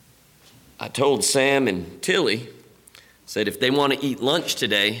I told Sam and Tilly, said if they want to eat lunch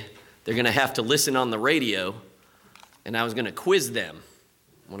today, they're going to have to listen on the radio, and I was going to quiz them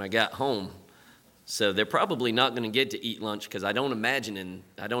when I got home. So they're probably not going to get to eat lunch because I don't imagine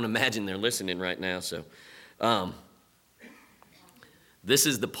they're listening right now. So this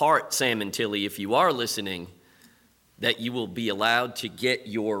is the part, Sam and Tilly, if you are listening, that you will be allowed to get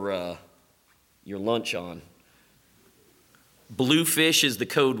your lunch on. Bluefish is the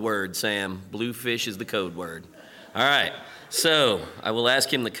code word, Sam. Bluefish is the code word. All right. So I will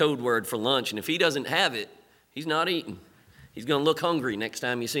ask him the code word for lunch, and if he doesn't have it, he's not eating. He's going to look hungry next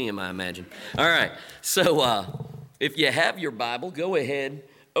time you see him, I imagine. All right. So if you have your Bible, go ahead,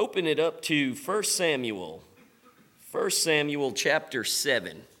 open it up to 1 Samuel. 1 Samuel chapter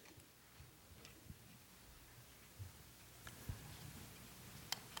 7.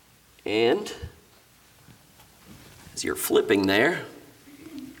 And as you're flipping there,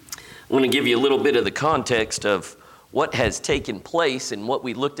 I'm going to give you a little bit of the context of what has taken place and what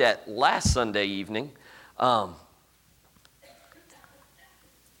we looked at last Sunday evening.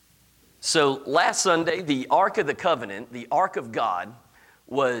 So last Sunday, the Ark of the Covenant, the Ark of God,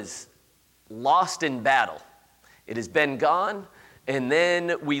 was lost in battle. It has been gone, and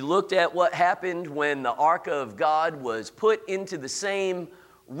then we looked at what happened when the Ark of God was put into the same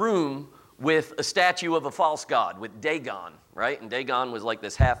room with a statue of a false god, with Dagon, right? And Dagon was like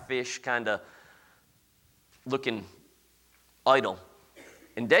this half-fish kind of looking idol.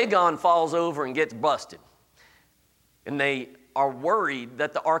 And Dagon falls over and gets busted. And they are worried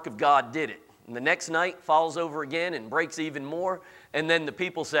that the Ark of God did it. And the next night falls over again and breaks even more. And then the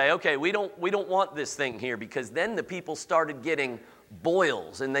people say, okay, we don't want this thing here, because then the people started getting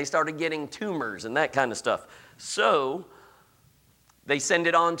boils and they started getting tumors and that kind of stuff. So they send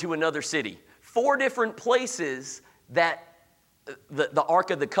it on to another city. 4 different places that the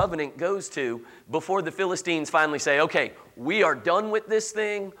Ark of the Covenant goes to before the Philistines finally say, okay, we are done with this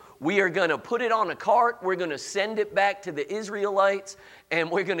thing. We are going to put it on a cart. We're going to send it back to the Israelites, and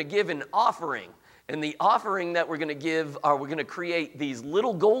we're going to give an offering. And the offering that we're going to give we're going to create these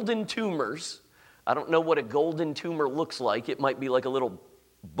little golden tumors. I don't know what a golden tumor looks like. It might be like a little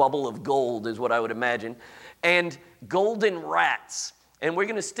bubble of gold is what I would imagine. And golden rats. And we're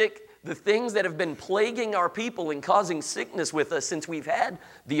going to stick the things that have been plaguing our people and causing sickness with us since we've had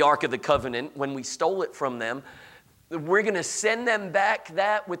the Ark of the Covenant, when we stole it from them. We're going to send them back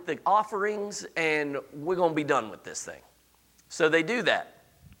that with the offerings, and we're going to be done with this thing. So they do that.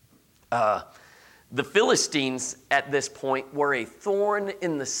 The Philistines at this point were a thorn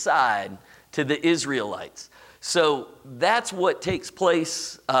in the side to the Israelites. So that's what takes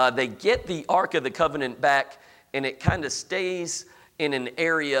place. They get the Ark of the Covenant back, and it kind of stays in an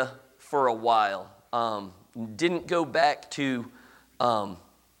area for a while. Didn't go back to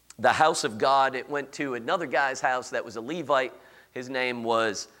the house of God. It went to another guy's house that was a Levite. His name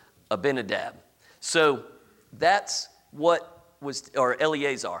was Abinadab. So that's what was, or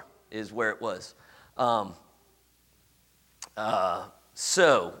Eleazar is where it was.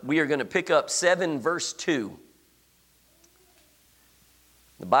 So we are going to pick up 7 verse 2.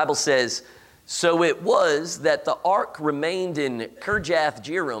 The Bible says, so it was that the ark remained in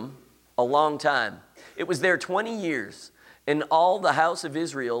Kirjath-jearim a long time. It was there 20 years, and all the house of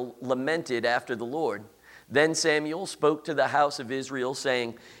Israel lamented after the Lord. Then Samuel spoke to the house of Israel,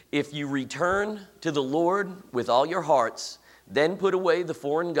 saying, if you return to the Lord with all your hearts, then put away the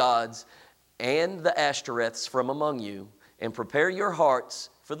foreign gods and the Ashtoreths from among you, and prepare your hearts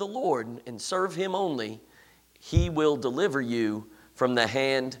for the Lord, and serve him only, he will deliver you from the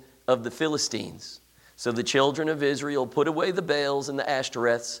hand of the Philistines. So the children of Israel put away the Baals and the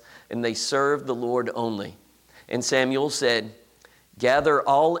Ashtoreths, and they served the Lord only. And Samuel said, gather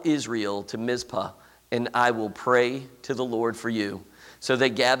all Israel to Mizpah, and I will pray to the Lord for you. So they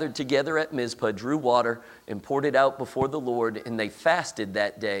gathered together at Mizpah, drew water, and poured it out before the Lord, and they fasted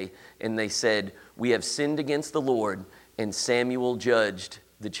that day, and they said, we have sinned against the Lord. And Samuel judged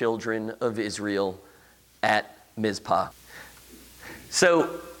the children of Israel at Mizpah.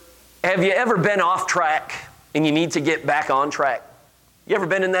 So, have you ever been off track and you need to get back on track? You ever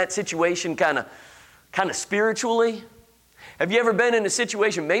been in that situation kind of spiritually? Have you ever been in a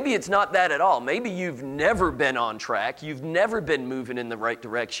situation, maybe it's not that at all. Maybe you've never been on track. You've never been moving in the right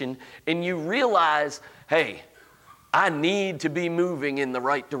direction. And you realize, hey, I need to be moving in the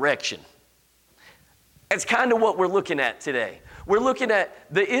right direction. It's kind of what we're looking at today. We're looking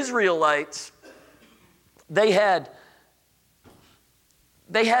at the Israelites. They had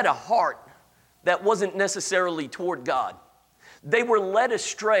a heart that wasn't necessarily toward God. They were led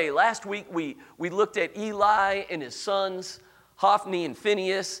astray. Last week we looked at Eli and his sons Hophni and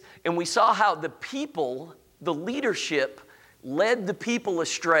Phinehas, and we saw how the people, the leadership, led the people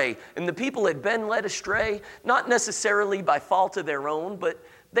astray. And the people had been led astray, not necessarily by fault of their own, but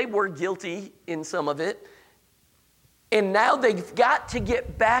they were guilty in some of it. And now they've got to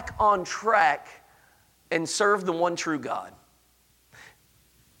get back on track and serve the one true God.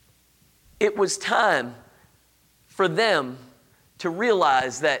 It was time for them to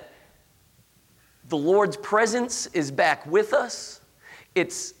realize that the Lord's presence is back with us.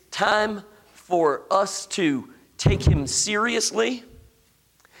 It's time for us to take Him seriously.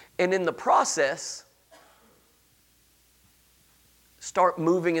 And in the process, start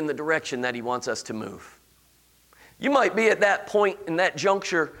moving in the direction that He wants us to move. You might be at that point in that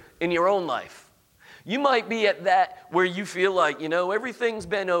juncture in your own life. You might be at that where you feel like, everything's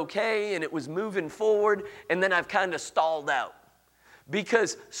been okay and it was moving forward, and then I've kind of stalled out.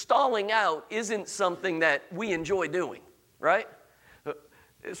 Because stalling out isn't something that we enjoy doing, right?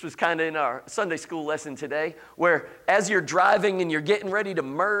 This was kind of in our Sunday school lesson today, where as you're driving and you're getting ready to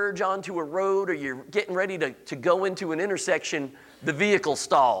merge onto a road, or you're getting ready to go into an intersection, the vehicle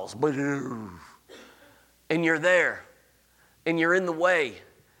stalls. And you're there, and you're in the way,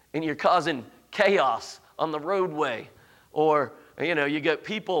 and you're causing chaos on the roadway. Or, you got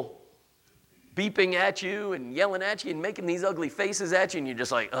people beeping at you and yelling at you and making these ugly faces at you, and you're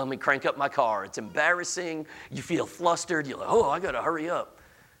just like, let me crank up my car. It's embarrassing. You feel flustered. You're like, I got to hurry up.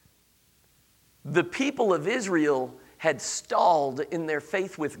 The people of Israel had stalled in their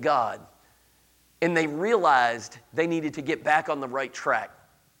faith with God, and they realized they needed to get back on the right track.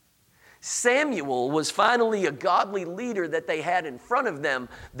 Samuel was finally a godly leader that they had in front of them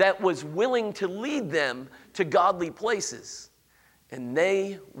that was willing to lead them to godly places. And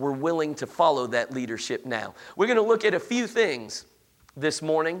they were willing to follow that leadership now. We're going to look at a few things this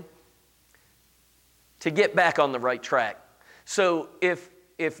morning to get back on the right track. So if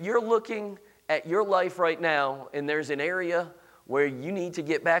you're looking at your life right now and there's an area where you need to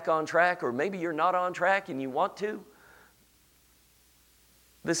get back on track, or maybe you're not on track and you want to,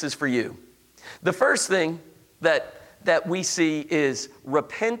 this is for you. The first thing that we see is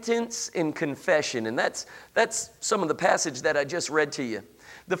repentance and confession. And that's some of the passage that I just read to you.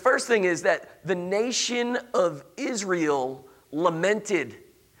 The first thing is that the nation of Israel lamented.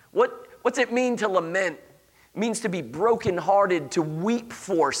 What's it mean to lament? It means to be brokenhearted, to weep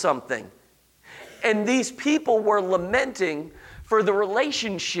for something. And these people were lamenting for the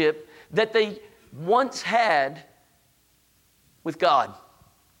relationship that they once had with God.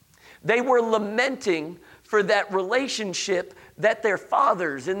 They were lamenting for that relationship that their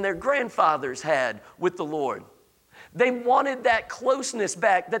fathers and their grandfathers had with the Lord. They wanted that closeness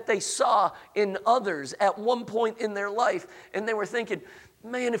back that they saw in others at one point in their life. And they were thinking,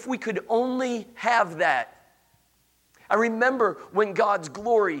 man, if we could only have that. I remember when God's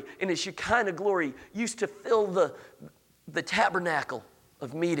glory and His Shekinah glory used to fill the tabernacle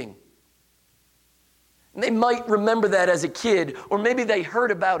of meeting. And they might remember that as a kid, or maybe they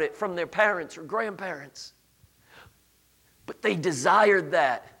heard about it from their parents or grandparents. But they desired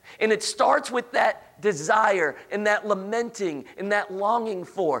that. And it starts with that desire and that lamenting and that longing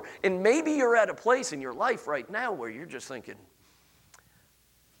for. And maybe you're at a place in your life right now where you're just thinking,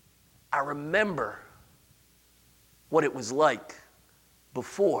 I remember what it was like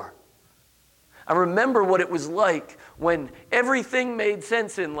before. I remember what it was like when everything made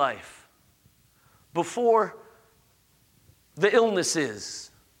sense in life. Before the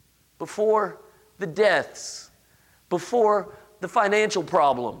illnesses, before the deaths, before the financial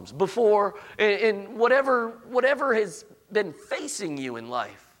problems, before and whatever has been facing you in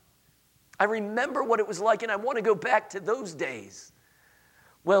life. I remember what it was like, and I want to go back to those days.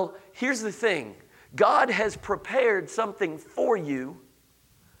 Well, here's the thing. God has prepared something for you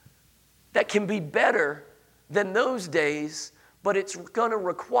that can be better than those days, but it's going to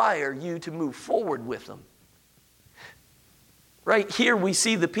require you to move forward with them. Right here we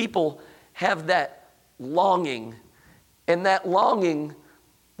see the people have that longing, and that longing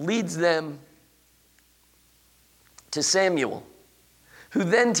leads them to Samuel, who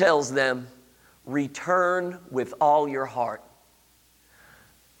then tells them, return with all your heart.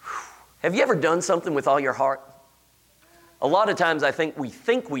 Have you ever done something with all your heart? A lot of times I think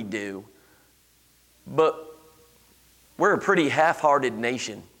we do, but we're a pretty half-hearted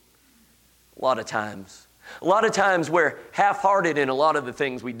nation. A lot of times. A lot of times we're half-hearted in a lot of the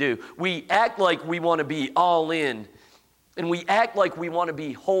things we do. We act like we want to be all in, and we act like we want to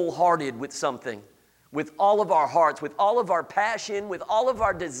be wholehearted with something. With all of our hearts, with all of our passion, with all of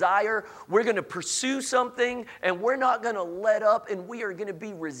our desire, we're going to pursue something, and we're not going to let up, and we are going to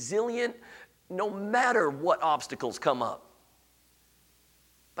be resilient no matter what obstacles come up.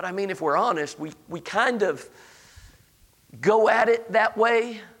 But I mean, if we're honest, we kind of go at it that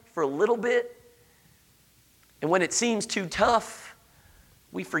way for a little bit. And when it seems too tough,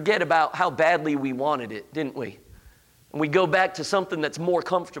 we forget about how badly we wanted it, didn't we? And we go back to something that's more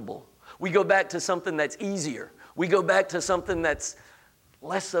comfortable. We go back to something that's easier. We go back to something that's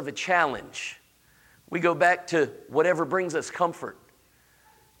less of a challenge. We go back to whatever brings us comfort.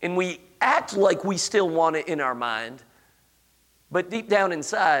 And we act like we still want it in our mind, but deep down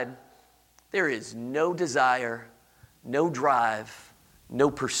inside, there is no desire, no drive, no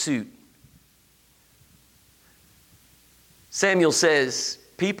pursuit. Samuel says,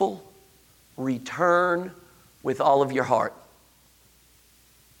 people, return with all of your heart.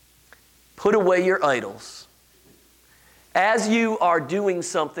 Put away your idols. As you are doing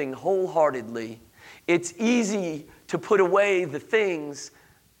something wholeheartedly, it's easy to put away the things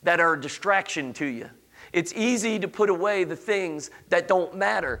that are a distraction to you. It's easy to put away the things that don't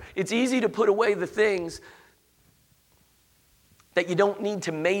matter. It's easy to put away the things that you don't need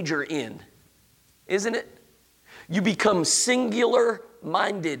to major in, isn't it? You become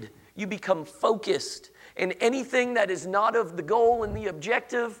singular-minded. You become focused. And anything that is not of the goal and the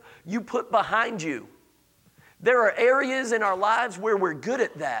objective, you put behind you. There are areas in our lives where we're good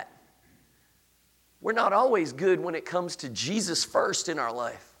at that. We're not always good when it comes to Jesus first in our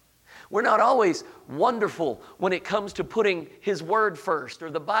life. We're not always wonderful when it comes to putting His Word first or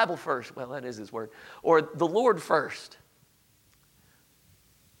the Bible first. Well, that is His Word. Or the Lord first.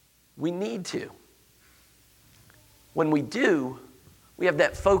 We need to. When we do, we have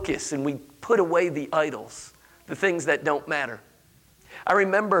that focus and we put away the idols, the things that don't matter. I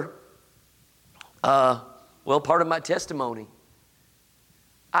remember, part of my testimony,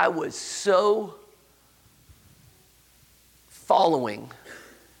 I was so following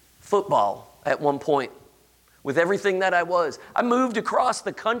football at one point with everything that I was. I moved across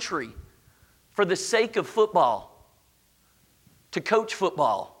the country for the sake of football, to coach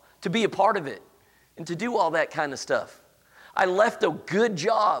football, to be a part of it, and to do all that kind of stuff. I left a good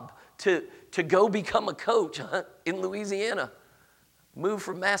job to go become a coach in Louisiana. Moved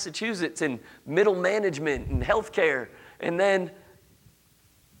from Massachusetts in middle management and healthcare, and then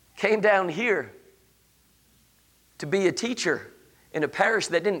came down here to be a teacher in a parish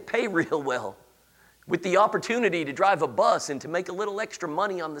that didn't pay real well, with the opportunity to drive a bus and to make a little extra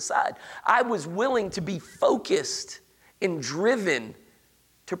money on the side. I was willing to be focused and driven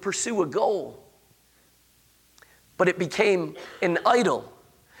to pursue a goal. But it became an idol.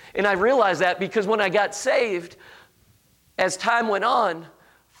 And I realized that because when I got saved, as time went on,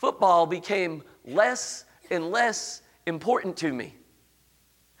 football became less and less important to me.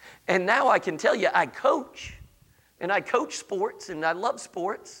 And now I can tell you, I coach. And I coach sports, and I love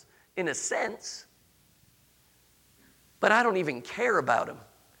sports in a sense. But I don't even care about them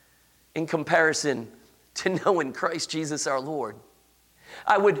in comparison to knowing Christ Jesus our Lord.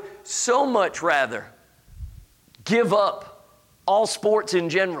 I would so much rather give up all sports in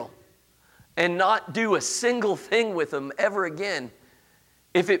general and not do a single thing with them ever again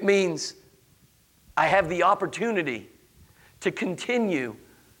if it means I have the opportunity to continue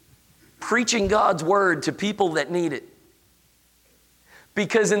preaching God's word to people that need it.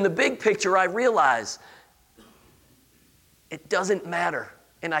 Because in the big picture, I realize it doesn't matter,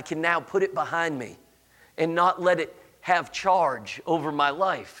 and I can now put it behind me and not let it have charge over my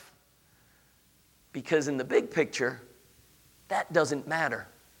life. Because in the big picture, that doesn't matter.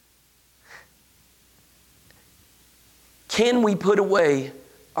 Can we put away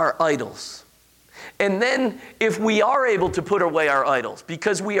our idols? And then if we are able to put away our idols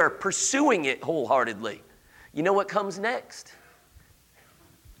because we are pursuing it wholeheartedly, you know what comes next?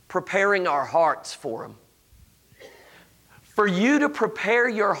 Preparing our hearts for them. For you to prepare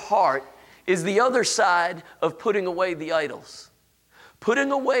your heart is the other side of putting away the idols.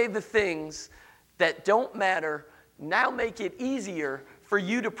 Putting away the things that don't matter now make it easier for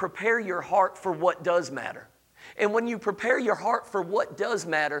you to prepare your heart for what does matter. And when you prepare your heart for what does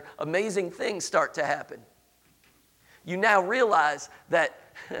matter, amazing things start to happen. You now realize that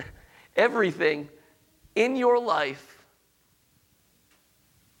everything in your life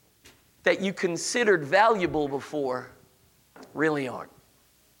that you considered valuable before really aren't.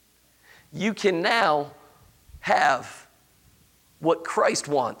 You can now have what Christ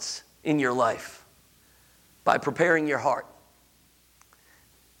wants in your life by preparing your heart.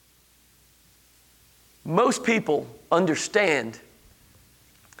 Most people understand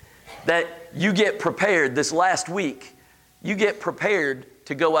that you get prepared this last week. You get prepared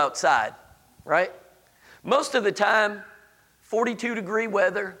to go outside, right? Most of the time, 42-degree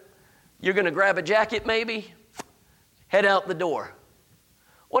weather, you're going to grab a jacket maybe, head out the door.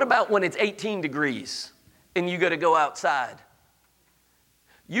 What about when it's 18 degrees and you got to go outside?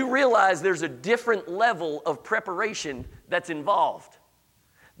 You realize there's a different level of preparation that's involved.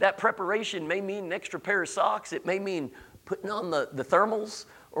 That preparation may mean an extra pair of socks. It may mean putting on the thermals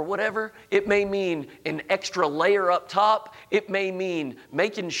or whatever. It may mean an extra layer up top. It may mean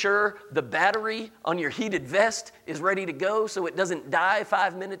making sure the battery on your heated vest is ready to go so it doesn't die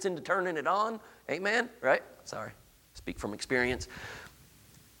 5 minutes into turning it on. Amen? Right? Sorry. Speak from experience.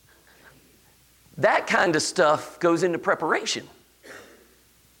 That kind of stuff goes into preparation.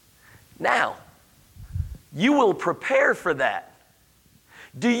 Now, you will prepare for that.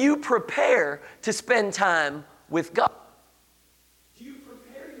 Do you prepare to spend time with God? Do you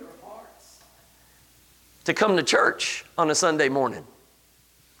prepare your hearts to come to church on a Sunday morning?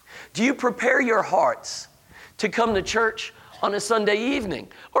 Do you prepare your hearts to come to church on a Sunday evening?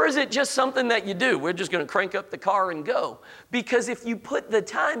 Or is it just something that you do? We're just going to crank up the car and go. Because if you put the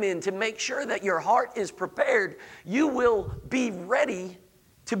time in to make sure that your heart is prepared, you will be ready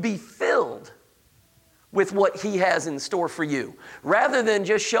to be filled with what He has in store for you. Rather than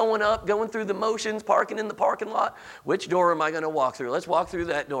just showing up, going through the motions, parking in the parking lot. Which door am I going to walk through? Let's walk through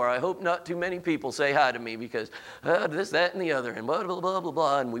that door. I hope not too many people say hi to me because this, that, and the other, and blah, blah, blah, blah,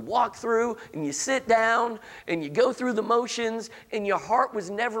 blah. And we walk through, and you sit down, and you go through the motions, and your heart was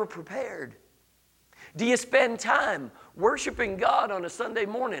never prepared. Do you spend time worshiping God on a Sunday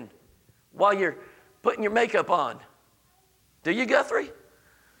morning while you're putting your makeup on? Do you, Guthrie?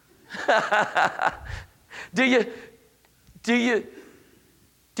 Do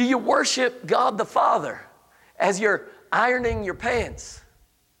you worship God the Father as you're ironing your pants?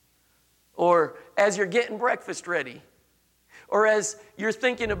 Or as you're getting breakfast ready? Or as you're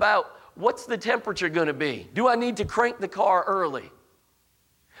thinking about what's the temperature going to be? Do I need to crank the car early?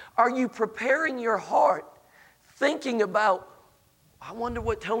 Are you preparing your heart thinking about, I wonder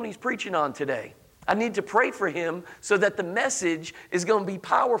what Tony's preaching on today? I need to pray for him so that the message is going to be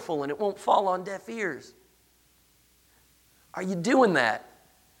powerful and it won't fall on deaf ears. Are you doing that?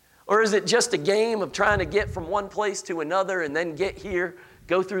 Or is it just a game of trying to get from one place to another and then get here,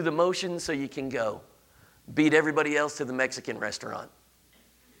 go through the motions so you can go, beat everybody else to the Mexican restaurant?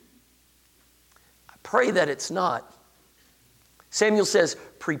 I pray that it's not. Samuel says,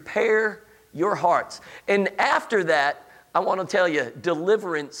 prepare your hearts. And after that, I want to tell you,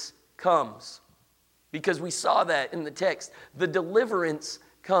 deliverance comes. Because we saw that in the text. The deliverance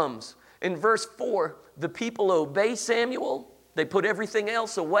comes. In verse 4, the people obey Samuel. They put everything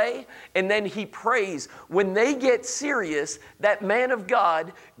else away. And then he prays. When they get serious, that man of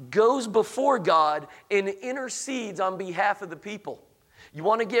God goes before God and intercedes on behalf of the people. You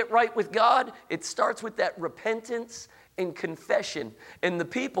want to get right with God? It starts with that repentance and confession. And the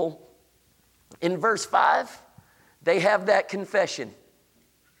people, in verse 5, they have that confession.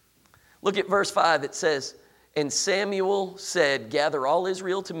 Look at verse 5. It says, and Samuel said, gather all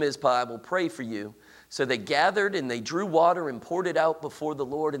Israel to Mizpah. I will pray for you. So they gathered and they drew water and poured it out before the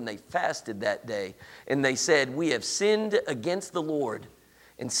Lord, and they fasted that day. And they said, we have sinned against the Lord.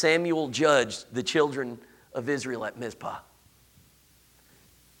 And Samuel judged the children of Israel at Mizpah.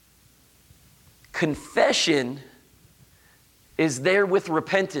 Confession is there with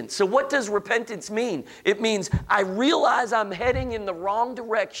repentance. So what does repentance mean? It means I realize I'm heading in the wrong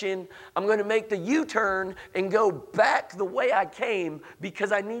direction. I'm going to make the U-turn and go back the way I came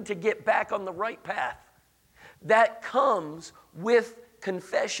because I need to get back on the right path. That comes with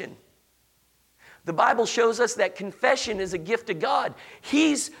confession. The Bible shows us that confession is a gift of God.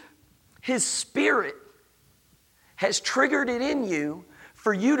 His Spirit has triggered it in you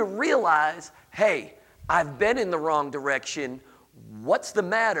for you to realize, hey, I've been in the wrong direction. What's the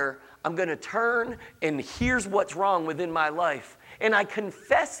matter? I'm going to turn, and here's what's wrong within my life. And I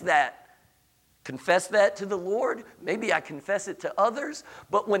confess that. Confess that to the Lord. Maybe I confess it to others.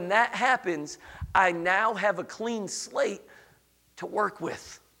 But when that happens, I now have a clean slate to work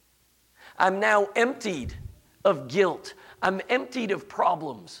with. I'm now emptied of guilt. I'm emptied of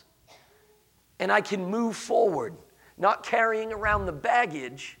problems. And I can move forward, not carrying around the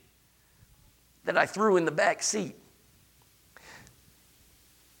baggage that I threw in the back seat.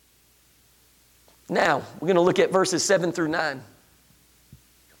 Now, we're going to look at verses 7 through 9.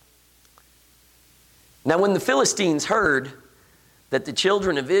 Now, when the Philistines heard that the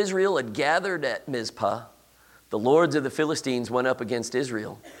children of Israel had gathered at Mizpah, the lords of the Philistines went up against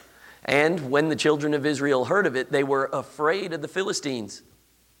Israel. And when the children of Israel heard of it, they were afraid of the Philistines.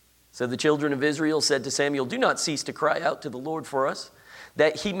 So the children of Israel said to Samuel, do not cease to cry out to the Lord for us,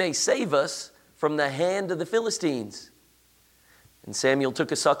 that he may save us from the hand of the Philistines. And Samuel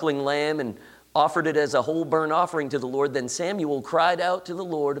took a suckling lamb and offered it as a whole burnt offering to the Lord. Then Samuel cried out to the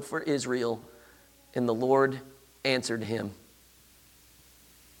Lord for Israel, and the Lord answered him.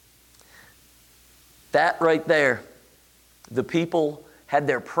 That right there, the people had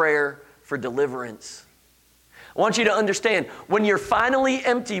their prayer for deliverance. I want you to understand, when you're finally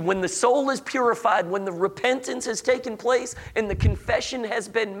empty, when the soul is purified, when the repentance has taken place and the confession has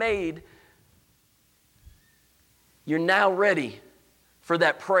been made, you're now ready for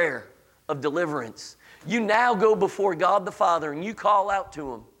that prayer of deliverance. You now go before God the Father and you call out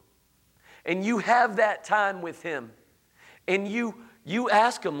to Him. And you have that time with Him. And you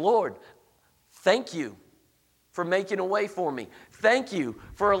ask Him, Lord, thank you for making a way for me. Thank you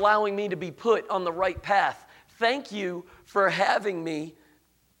for allowing me to be put on the right path. Thank you for having me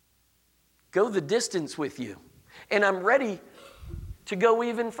go the distance with you. And I'm ready to go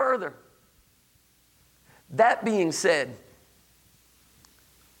even further. That being said,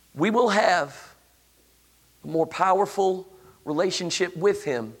 we will have a more powerful relationship with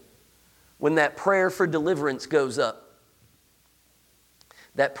Him when that prayer for deliverance goes up.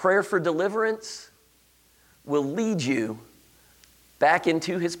 That prayer for deliverance will lead you back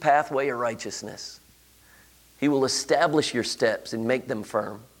into His pathway of righteousness. He will establish your steps and make them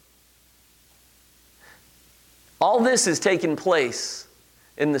firm. All this has taken place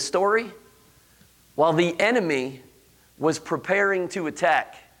in the story while the enemy was preparing to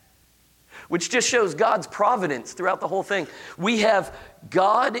attack, which just shows God's providence throughout the whole thing. We have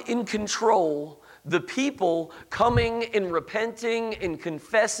God in control, the people coming and repenting and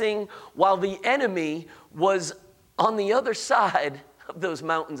confessing, while the enemy was on the other side of those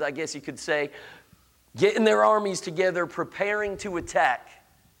mountains, I guess you could say, getting their armies together, preparing to attack.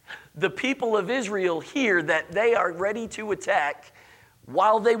 The people of Israel hear that they are ready to attack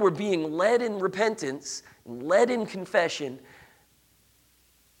while they were being led in repentance, led in confession,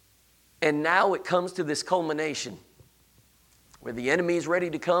 and now it comes to this culmination where the enemy is ready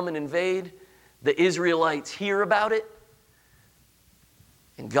to come and invade. The Israelites hear about it,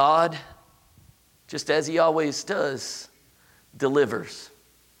 and God, just as He always does, delivers.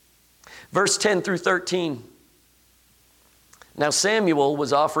 Verse 10 through 13. Now Samuel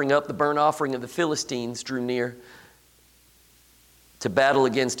was offering up the burnt offering of the Philistines, drew near to battle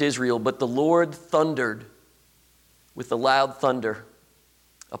against Israel, but the Lord thundered with a loud thunder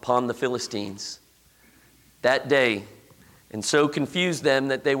upon the Philistines that day, and so confused them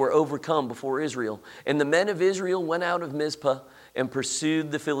that they were overcome before Israel. And the men of Israel went out of Mizpah and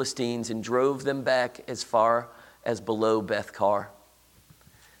pursued the Philistines and drove them back as far as below Beth-kar.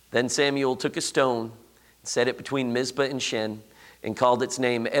 Then Samuel took a stone and set it between Mizpah and Shen and called its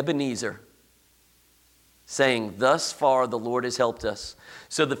name Ebenezer, saying, "Thus far the Lord has helped us."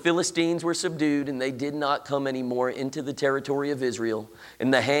 So the Philistines were subdued, and they did not come any more into the territory of Israel.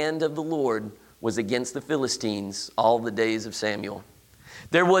 And the hand of the Lord was against the Philistines all the days of Samuel.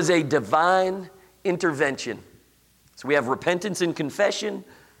 There was a divine intervention. So we have repentance and confession,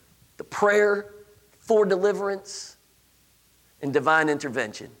 the prayer for deliverance, and divine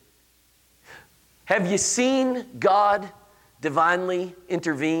intervention. Have you seen God divinely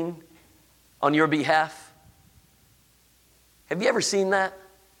intervene on your behalf? Have you ever seen that?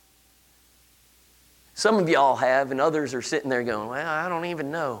 Some of y'all have, and others are sitting there going, well, I don't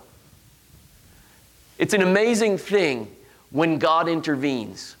even know. It's an amazing thing when God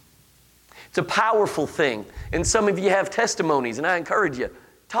intervenes. It's a powerful thing. And some of you have testimonies, and I encourage you,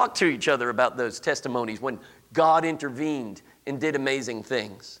 talk to each other about those testimonies when God intervened and did amazing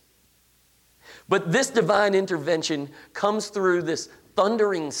things. But this divine intervention comes through this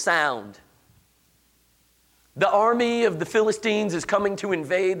thundering sound. The army of the Philistines is coming to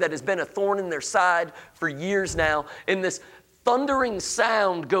invade that has been a thorn in their side for years now. And this thundering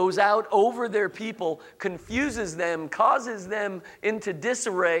sound goes out over their people, confuses them, causes them into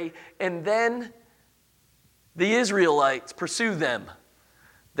disarray, and then the Israelites pursue them.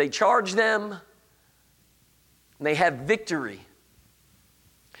 They charge them, and they have victory.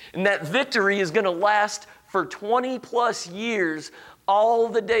 And that victory is going to last for 20 plus years, all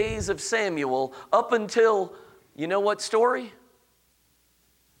the days of Samuel, up until, you know what story?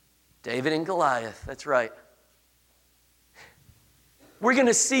 David and Goliath, that's right. We're going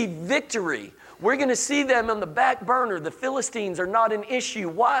to see victory. We're going to see them on the back burner. The Philistines are not an issue.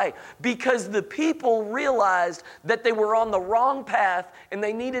 Why? Because the people realized that they were on the wrong path and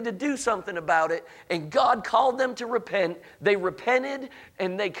they needed to do something about it. And God called them to repent. They repented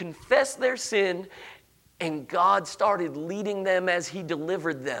and they confessed their sin. And God started leading them as He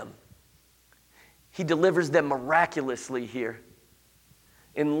delivered them. He delivers them miraculously here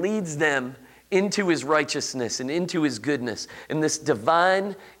and leads them into his righteousness and into his goodness. And this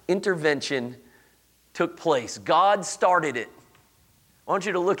divine intervention took place. God started it. I want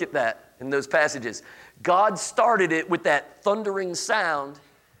you to look at that in those passages. God started it with that thundering sound,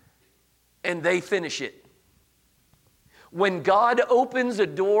 and they finish it. When God opens a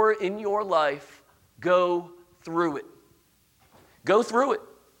door in your life, go through it. Go through it.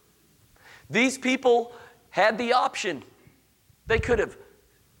 These people had the option. They could have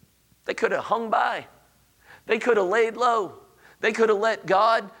hung by. They could have laid low. They could have let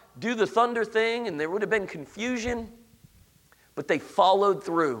God do the thunder thing, and there would have been confusion. But they followed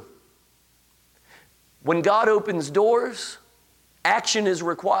through. When God opens doors, action is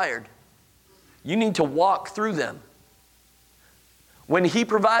required. You need to walk through them. When he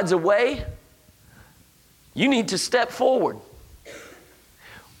provides a way, you need to step forward.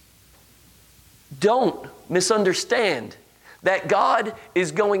 Don't misunderstand that God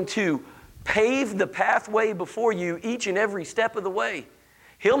is going to pave the pathway before you each and every step of the way.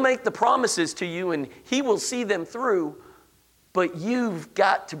 He'll make the promises to you and he will see them through, but you've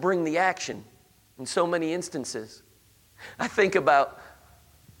got to bring the action in so many instances. I think about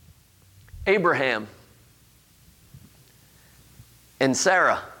Abraham and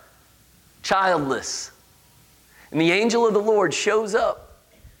Sarah, childless. And the angel of the Lord shows up.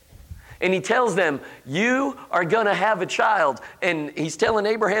 And he tells them, you are going to have a child. And he's telling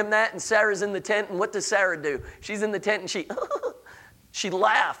Abraham that, and Sarah's in the tent. And what does Sarah do? She's in the tent and she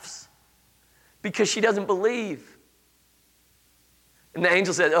laughs because she doesn't believe. And the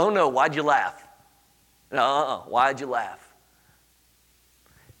angel said, oh no, why'd you laugh? Why'd you laugh?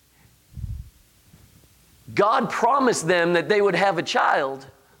 God promised them that they would have a child,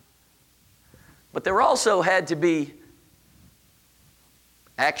 but there also had to be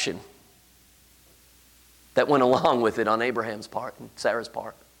action that went along with it on Abraham's part and Sarah's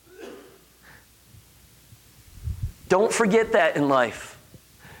part. Don't forget that in life.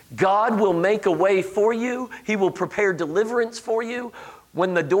 God will make a way for you. He will prepare deliverance for you.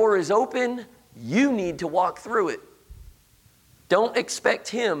 When the door is open, you need to walk through it. Don't expect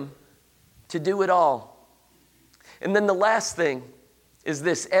him to do it all. And then the last thing is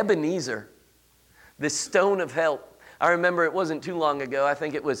this Ebenezer, this stone of help. I remember it wasn't too long ago. I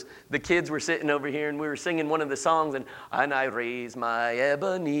think it was the kids were sitting over here and we were singing one of the songs, and I raise my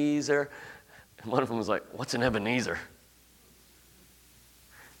Ebenezer. And one of them was like, what's an Ebenezer?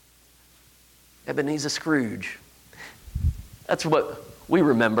 Ebenezer Scrooge. That's what we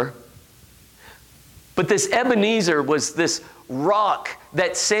remember. But this Ebenezer was this rock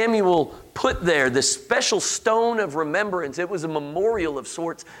that Samuel put there, this special stone of remembrance. It was a memorial of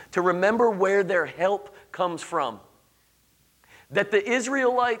sorts to remember where their help comes from. That the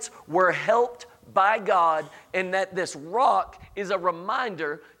Israelites were helped by God, and that this rock is a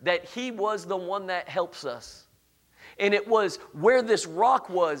reminder that he was the one that helps us. And it was where this rock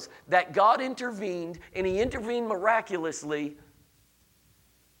was that God intervened, and he intervened miraculously,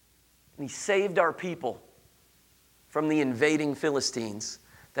 and he saved our people from the invading Philistines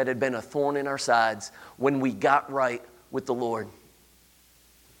that had been a thorn in our sides when we got right with the Lord.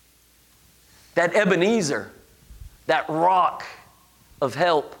 That Ebenezer, that rock of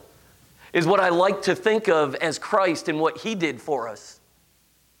help, is what I like to think of as Christ and what he did for us.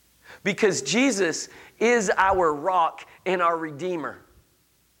 Because Jesus is our rock and our Redeemer.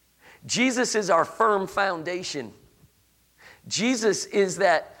 Jesus is our firm foundation. Jesus is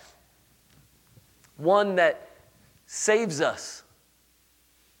that one that saves us.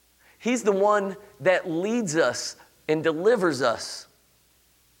 He's the one that leads us and delivers us.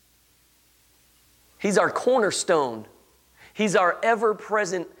 He's our cornerstone. He's our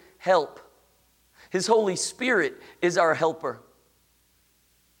ever-present help. His Holy Spirit is our helper.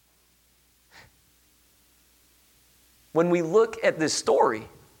 When we look at this story,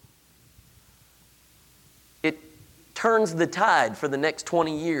 it turns the tide for the next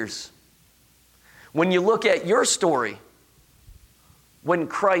 20 years. When you look at your story, when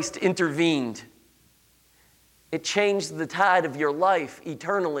Christ intervened, it changed the tide of your life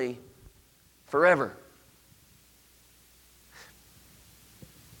eternally, forever.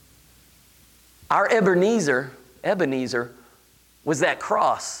 Our Ebenezer was that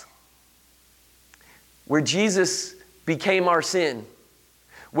cross where Jesus became our sin,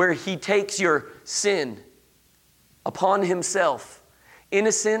 where he takes your sin upon himself,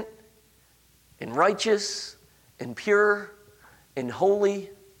 innocent and righteous and pure and holy,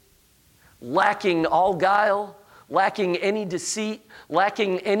 lacking all guile, lacking any deceit,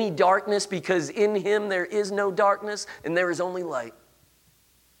 lacking any darkness, because in him there is no darkness and there is only light.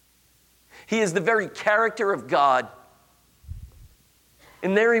 He is the very character of God.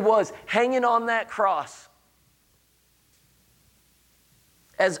 And there he was, hanging on that cross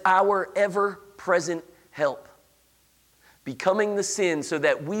as our ever-present help, becoming the sin so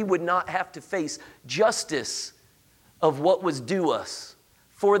that we would not have to face justice of what was due us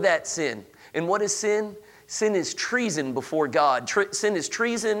for that sin. And what is sin? Sin is treason before God. Sin is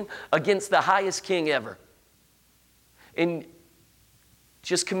treason against the highest king ever. And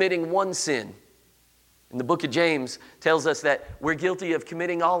just committing one sin. And the book of James tells us that we're guilty of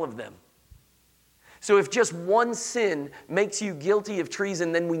committing all of them. So if just one sin makes you guilty of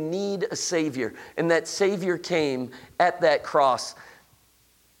treason, then we need a Savior. And that Savior came at that cross.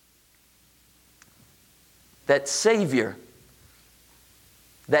 That Savior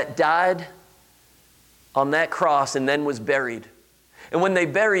that died on that cross and then was buried. And when they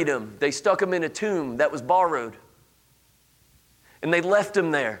buried him, they stuck him in a tomb that was borrowed. And they left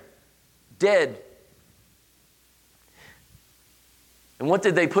him there, dead. And what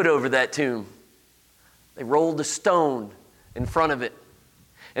did they put over that tomb? They rolled a stone in front of it.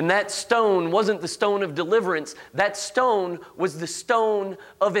 And that stone wasn't the stone of deliverance. That stone was the stone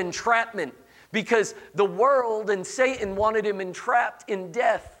of entrapment. Because the world and Satan wanted him entrapped in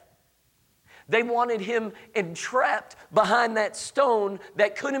death. They wanted him entrapped behind that stone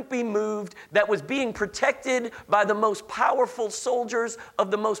that couldn't be moved, that was being protected by the most powerful soldiers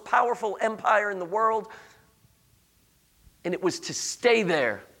of the most powerful empire in the world. And it was to stay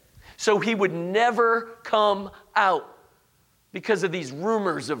there. So he would never come out because of these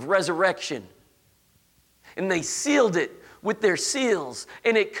rumors of resurrection. And they sealed it with their seals,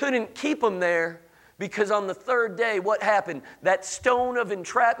 and it couldn't keep him there because on the third day, what happened? That stone of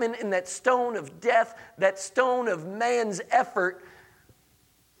entrapment and that stone of death, that stone of man's effort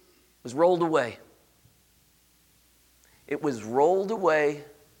was rolled away. It was rolled away,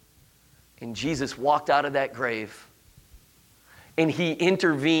 and Jesus walked out of that grave. And he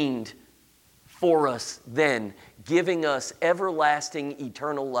intervened for us then, giving us everlasting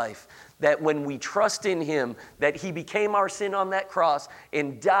eternal life. That when we trust in him, that he became our sin on that cross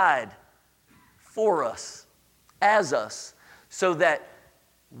and died for us, as us, so that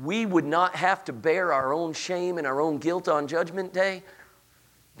we would not have to bear our own shame and our own guilt on Judgment Day,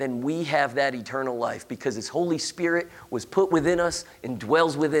 then we have that eternal life because his Holy Spirit was put within us and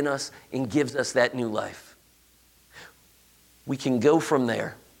dwells within us and gives us that new life. We can go from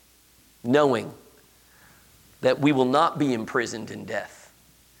there knowing that we will not be imprisoned in death,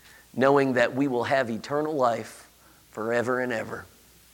 knowing that we will have eternal life forever and ever.